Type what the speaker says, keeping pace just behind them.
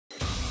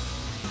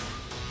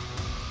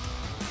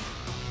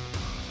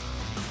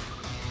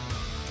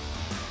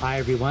Hi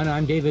everyone,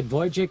 I'm David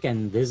Wojcik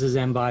and this is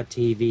MBOT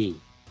TV.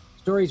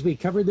 Stories we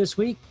covered this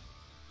week: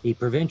 the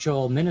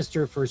Provincial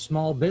Minister for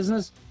Small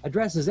Business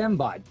addresses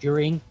MBOT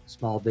during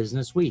Small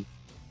Business Week.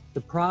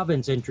 The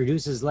province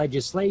introduces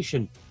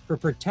legislation for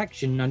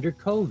protection under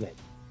COVID.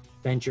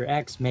 Venture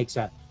X makes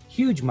a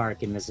huge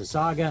mark in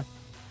Mississauga,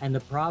 and the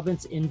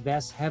province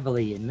invests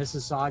heavily in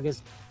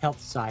Mississauga's health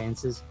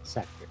sciences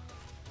sector.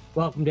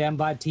 Welcome to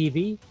MBOT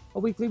TV, a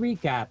weekly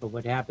recap of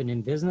what happened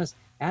in business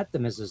at the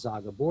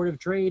Mississauga Board of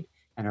Trade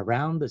and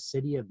around the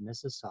city of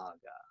Mississauga.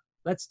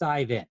 Let's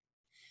dive in.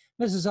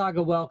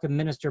 Mississauga welcomed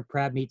Minister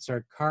Prabmeet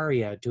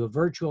Sarkaria to a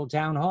virtual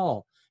town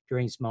hall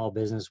during Small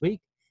Business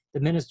Week.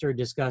 The minister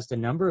discussed a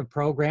number of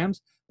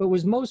programs, but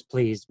was most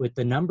pleased with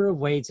the number of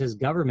ways his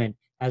government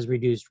has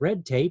reduced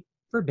red tape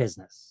for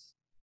business.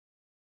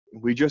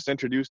 We just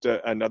introduced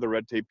another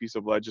red tape piece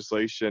of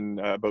legislation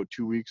about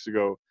 2 weeks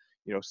ago.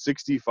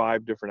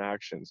 65 different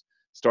actions.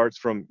 Starts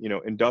from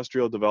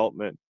industrial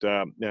development,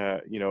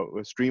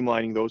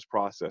 streamlining those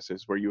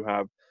processes where you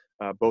have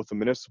both the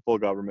municipal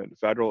government,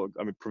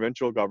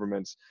 provincial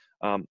governments,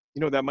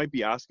 that might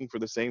be asking for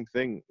the same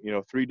thing,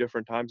 3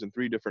 different times in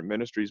 3 different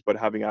ministries, but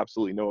having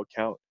absolutely no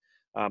account.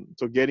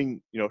 So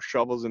getting,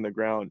 shovels in the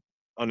ground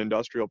on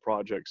industrial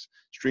projects,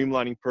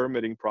 streamlining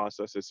permitting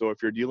processes. So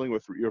if you're dealing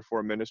with 3 or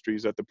 4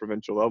 ministries at the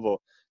provincial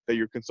level, that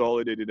you're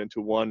consolidated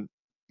into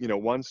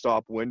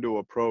one-stop window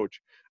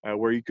approach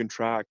where you can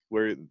track,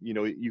 where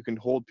you can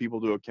hold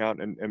people to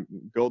account and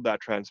build that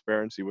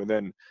transparency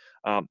within.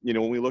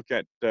 When we look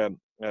at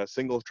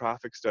single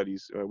traffic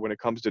studies, when it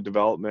comes to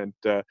development,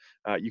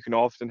 you can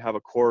often have a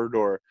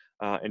corridor,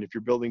 and if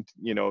you're building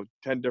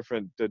 10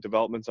 different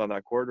developments on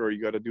that corridor,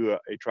 you got to do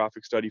a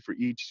traffic study for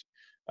each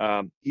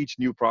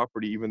new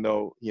property, even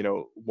though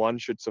one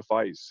should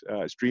suffice.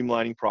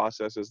 Streamlining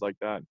processes like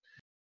that.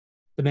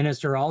 The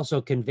minister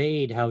also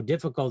conveyed how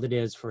difficult it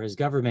is for his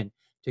government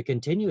to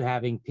continue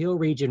having Peel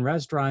Region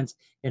restaurants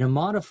in a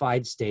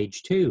modified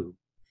Stage 2.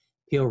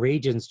 Peel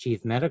Region's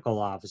chief medical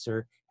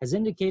officer has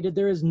indicated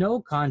there is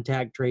no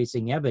contact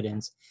tracing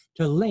evidence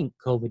to link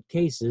COVID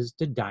cases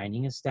to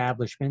dining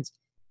establishments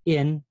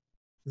in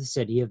the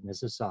city of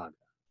Mississauga.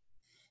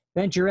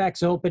 Venture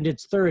X opened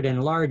its 3rd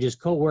and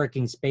largest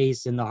co-working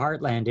space in the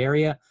Heartland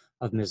area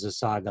of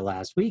Mississauga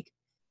last week.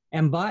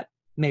 MBOT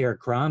Mayor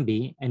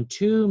Crombie and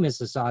 2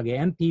 Mississauga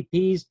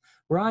MPPs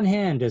were on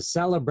hand to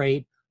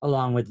celebrate,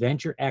 along with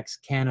Venture X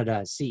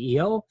Canada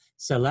CEO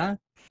Salah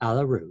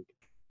Alaroud.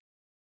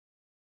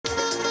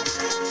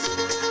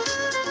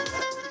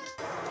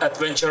 At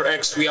Venture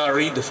X, we are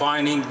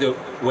redefining the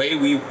way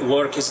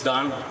work is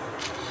done,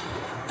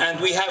 and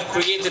we have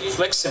created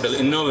flexible,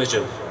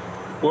 innovative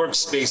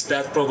workspace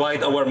that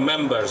provide our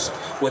members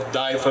with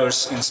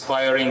diverse,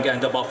 inspiring,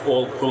 and above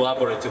all,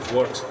 collaborative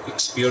work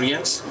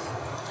experience.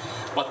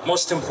 But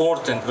most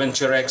important,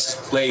 Venture X is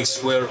a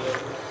place where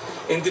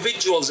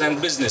individuals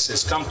and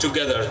businesses come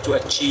together to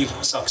achieve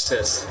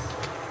success.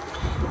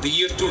 The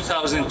year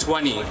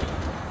 2020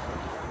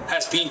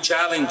 has been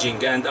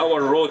challenging, and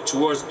our road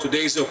towards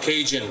today's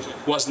occasion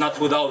was not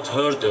without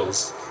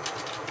hurdles,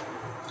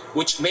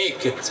 which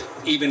make it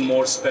even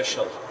more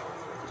special.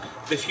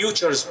 The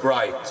future is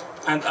bright,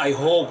 and I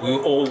hope we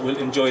all will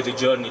enjoy the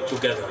journey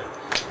together.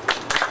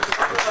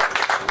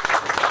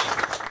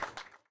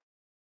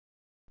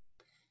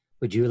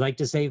 Would you like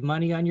to save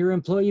money on your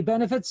employee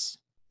benefits?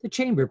 The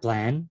Chamber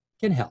Plan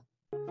can help.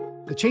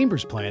 The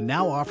Chamber's plan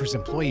now offers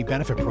employee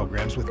benefit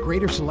programs with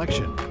greater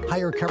selection,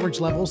 higher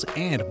coverage levels,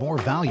 and more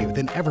value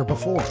than ever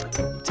before.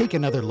 Take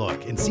another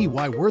look and see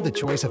why we're the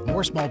choice of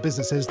more small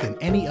businesses than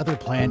any other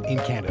plan in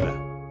Canada.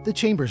 The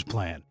Chamber's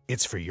plan.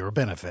 It's for your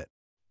benefit.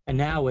 And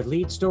now, with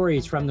lead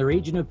stories from the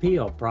Region of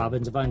Peel,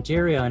 Province of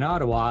Ontario, and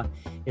Ottawa,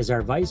 is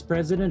our Vice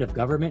President of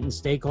Government and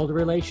Stakeholder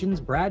Relations,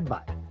 Brad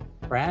Butt.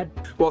 Brad?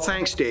 Well,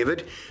 thanks,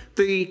 David.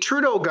 The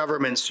Trudeau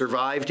government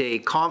survived a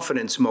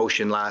confidence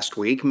motion last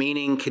week,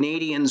 meaning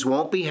Canadians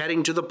won't be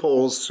heading to the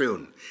polls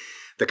soon.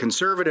 The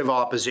Conservative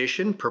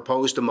opposition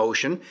proposed a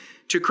motion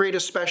to create a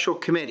special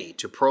committee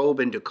to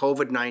probe into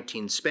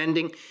COVID-19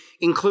 spending,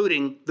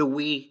 including the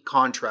WE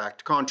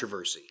contract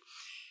controversy.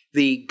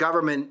 The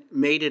government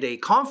made it a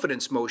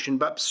confidence motion,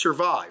 but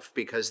survived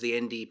because the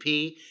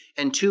NDP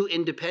and 2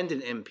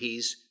 independent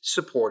MPs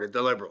supported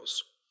the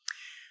Liberals.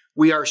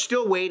 We are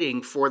still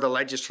waiting for the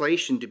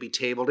legislation to be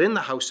tabled in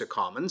the House of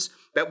Commons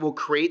that will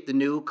create the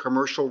new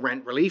commercial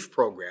rent relief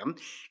program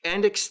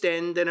and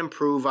extend and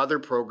improve other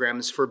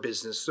programs for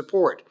business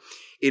support.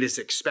 It is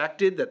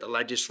expected that the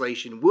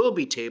legislation will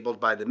be tabled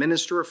by the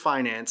Minister of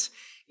Finance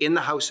in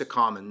the House of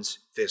Commons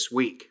this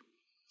week.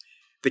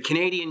 The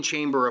Canadian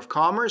Chamber of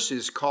Commerce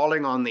is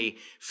calling on the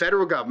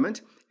federal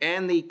government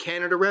and the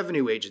Canada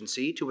Revenue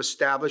Agency to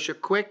establish a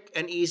quick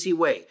and easy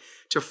way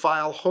to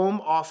file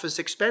home office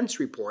expense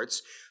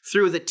reports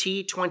through the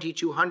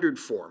T2200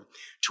 form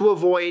to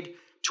avoid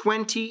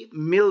 20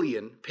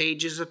 million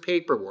pages of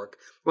paperwork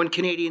when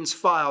Canadians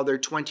file their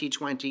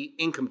 2020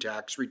 income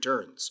tax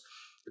returns.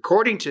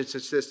 According to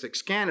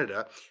Statistics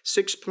Canada,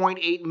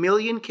 6.8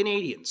 million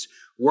Canadians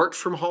worked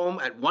from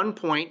home at one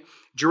point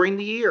during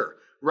the year,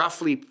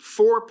 roughly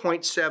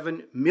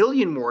 4.7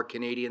 million more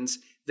Canadians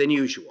than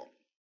usual.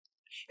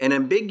 An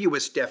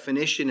ambiguous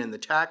definition in the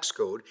tax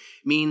code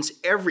means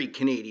every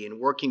Canadian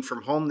working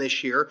from home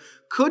this year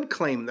could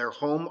claim their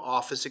home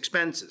office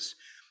expenses.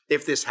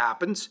 If this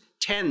happens,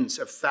 tens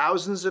of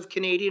thousands of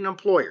Canadian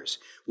employers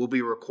will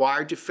be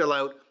required to fill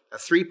out a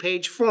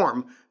 3-page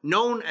form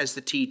known as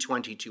the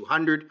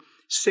T2200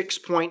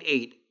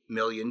 6.8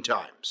 million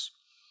times.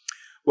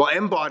 Well,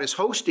 MBOT is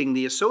hosting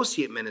the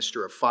Associate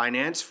Minister of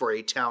Finance for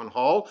a town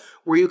hall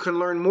where you can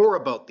learn more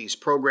about these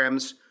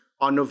programs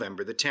on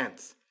November the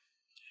 10th.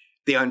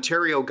 The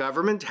Ontario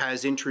government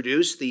has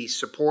introduced the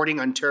Supporting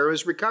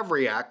Ontario's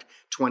Recovery Act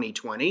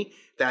 2020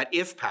 that,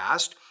 if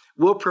passed,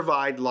 will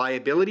provide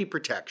liability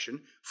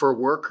protection for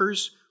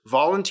workers,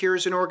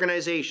 volunteers, and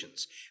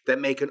organizations that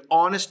make an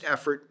honest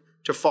effort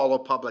to follow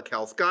public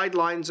health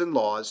guidelines and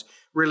laws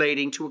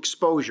relating to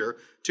exposure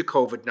to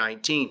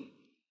COVID-19.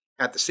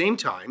 At the same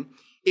time,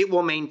 it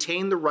will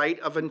maintain the right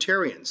of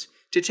Ontarians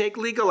to take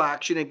legal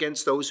action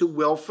against those who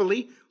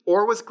willfully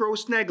or with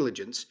gross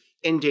negligence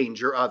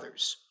endanger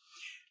others.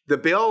 The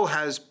bill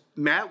has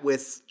met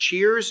with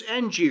cheers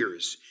and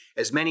jeers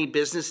as many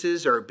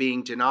businesses are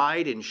being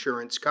denied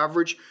insurance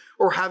coverage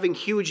or having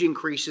huge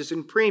increases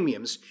in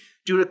premiums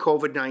due to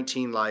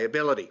COVID-19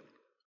 liability.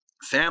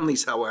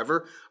 Families,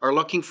 however, are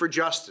looking for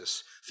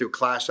justice through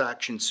class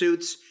action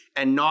suits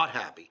and not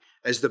happy,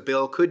 as the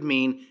bill could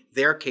mean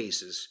their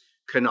cases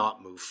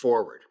cannot move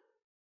forward.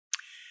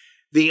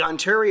 The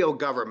Ontario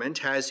government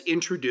has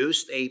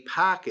introduced a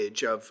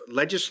package of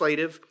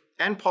legislative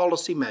and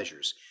policy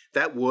measures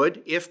that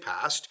would, if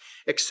passed,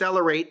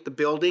 accelerate the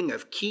building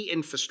of key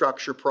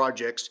infrastructure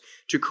projects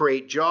to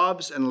create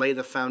jobs and lay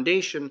the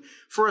foundation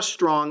for a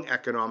strong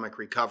economic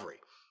recovery.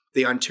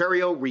 The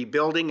Ontario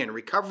Rebuilding and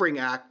Recovering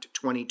Act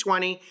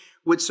 2020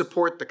 would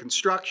support the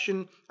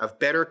construction of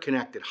better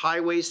connected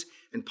highways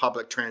and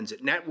public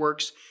transit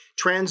networks,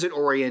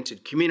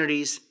 transit-oriented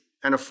communities,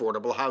 and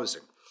affordable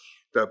housing.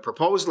 The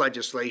proposed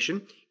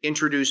legislation,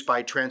 introduced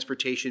by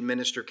Transportation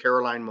Minister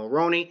Caroline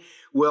Mulroney,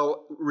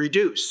 will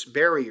reduce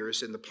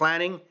barriers in the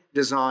planning,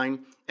 design,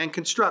 and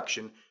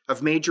construction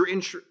of major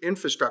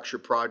infrastructure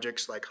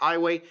projects like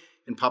highway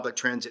and public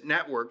transit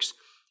networks,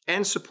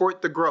 and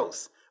support the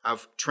growth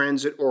of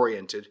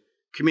transit-oriented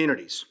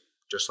communities,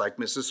 just like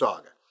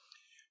Mississauga.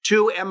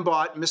 2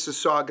 MBOT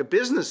Mississauga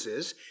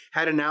businesses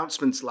had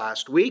announcements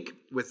last week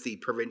with the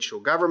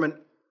provincial government.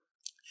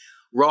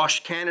 Roche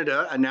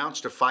Canada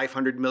announced a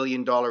 $500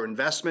 million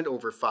investment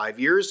over 5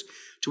 years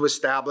to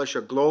establish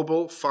a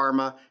global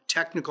pharma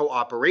technical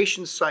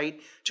operations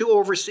site to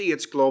oversee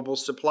its global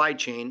supply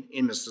chain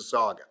in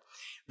Mississauga.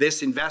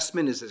 This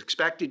investment is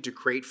expected to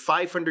create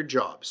 500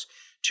 jobs,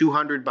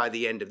 200 by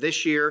the end of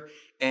this year,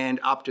 and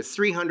up to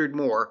 300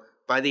 more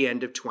by the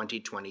end of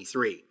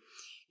 2023.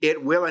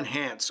 It will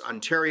enhance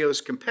Ontario's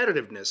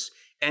competitiveness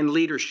and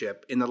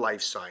leadership in the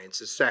life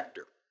sciences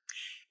sector.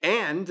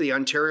 And the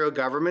Ontario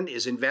government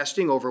is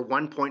investing over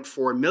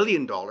 $1.4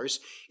 million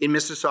in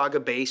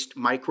Mississauga-based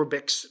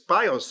Microbix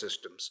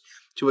biosystems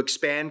to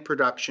expand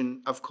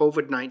production of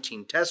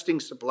COVID-19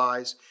 testing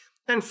supplies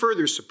and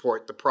further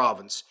support the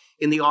province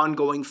in the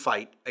ongoing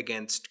fight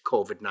against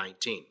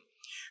COVID-19.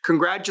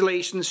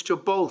 Congratulations to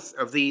both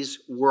of these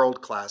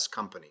world-class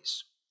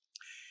companies.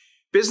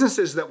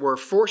 Businesses that were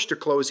forced to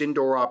close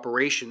indoor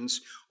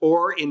operations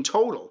or in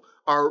total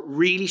are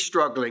really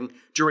struggling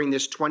during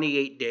this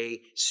 28-day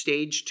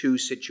Stage 2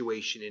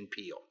 situation in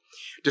Peel.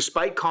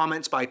 Despite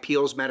comments by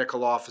Peel's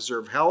Medical Officer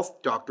of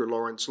Health, Dr.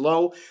 Lawrence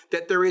Lowe,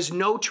 that there is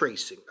no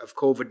tracing of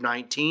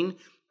COVID-19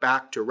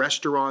 back to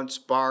restaurants,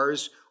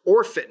 bars,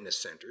 or fitness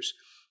centres,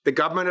 the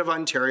Government of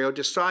Ontario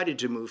decided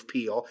to move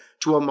Peel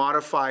to a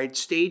modified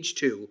Stage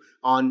 2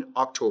 on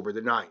October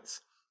the 9th.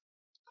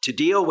 To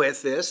deal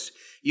with this,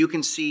 you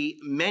can see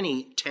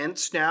many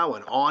tents now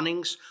and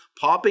awnings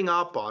popping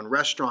up on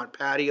restaurant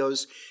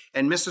patios,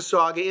 and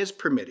Mississauga is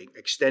permitting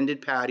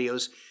extended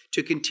patios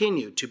to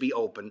continue to be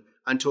open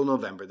until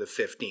November the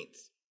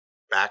 15th.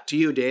 Back to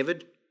you,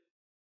 David.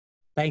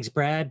 Thanks,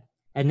 Brad.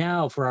 And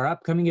now for our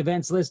upcoming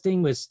events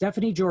listing with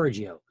Stephanie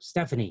Giorgio.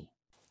 Stephanie.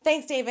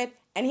 Thanks, David.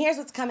 And here's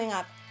what's coming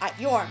up at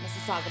your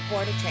Mississauga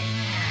Board of Trade.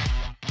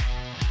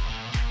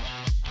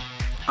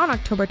 On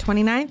October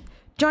 29th,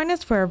 join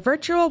us for a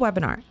virtual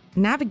webinar,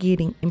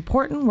 Navigating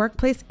Important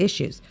Workplace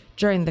Issues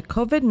During the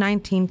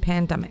COVID-19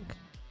 Pandemic.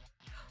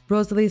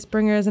 Rosalie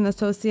Springer is an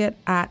associate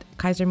at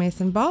Kaiser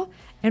Mason Ball,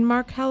 and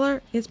Mark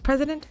Heller is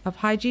president of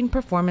Hygiene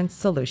Performance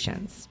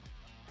Solutions.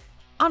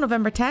 On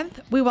November 10th,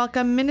 we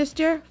welcome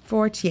Minister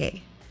Fortier.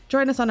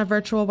 Join us on a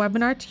virtual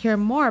webinar to hear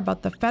more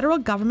about the federal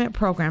government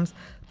programs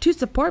to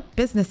support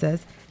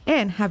businesses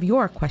and have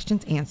your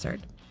questions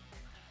answered.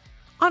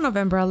 On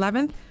November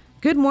 11th,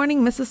 Good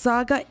Morning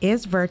Mississauga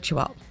is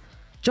virtual.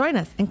 Join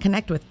us and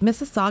connect with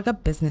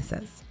Mississauga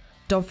businesses.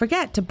 Don't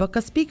forget to book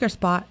a speaker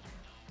spot.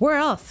 Where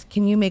else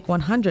can you make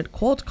 100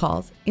 cold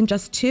calls in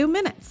just 2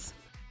 minutes?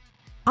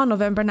 On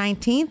November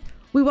 19th,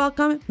 we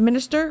welcome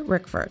Minister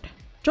Rickford.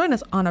 Join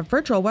us on a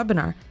virtual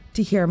webinar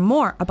to hear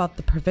more about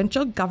the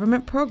provincial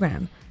government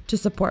program to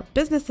support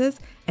businesses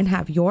and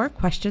have your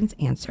questions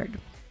answered.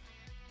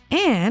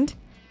 And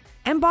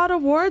MBOT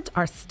awards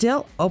are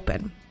still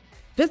open.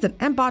 Visit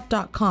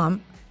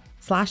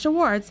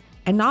mbot.com/awards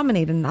and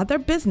nominate another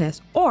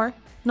business or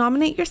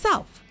nominate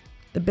yourself.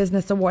 The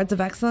Business Awards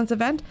of Excellence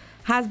event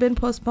has been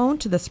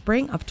postponed to the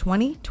spring of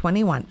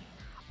 2021.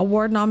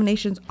 Award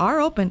nominations are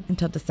open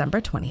until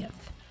December 20th.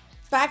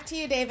 Back to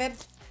you, David.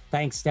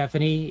 Thanks,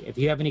 Stephanie. If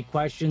you have any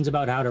questions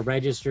about how to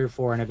register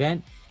for an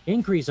event,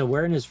 increase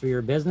awareness for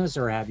your business,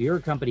 or have your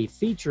company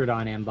featured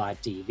on MBOT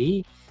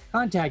TV,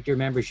 contact your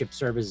membership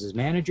services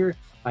manager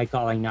by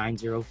calling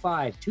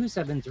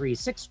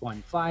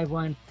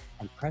 905-273-6151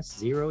 and press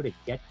 0 to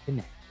get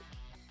connected.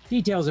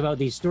 Details about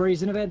these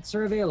stories and events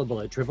are available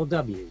at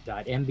www.mbot.com.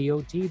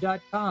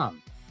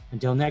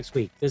 Until next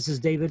week, this is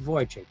David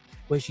Wojcik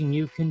wishing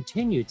you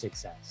continued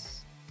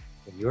success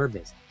in your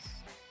business.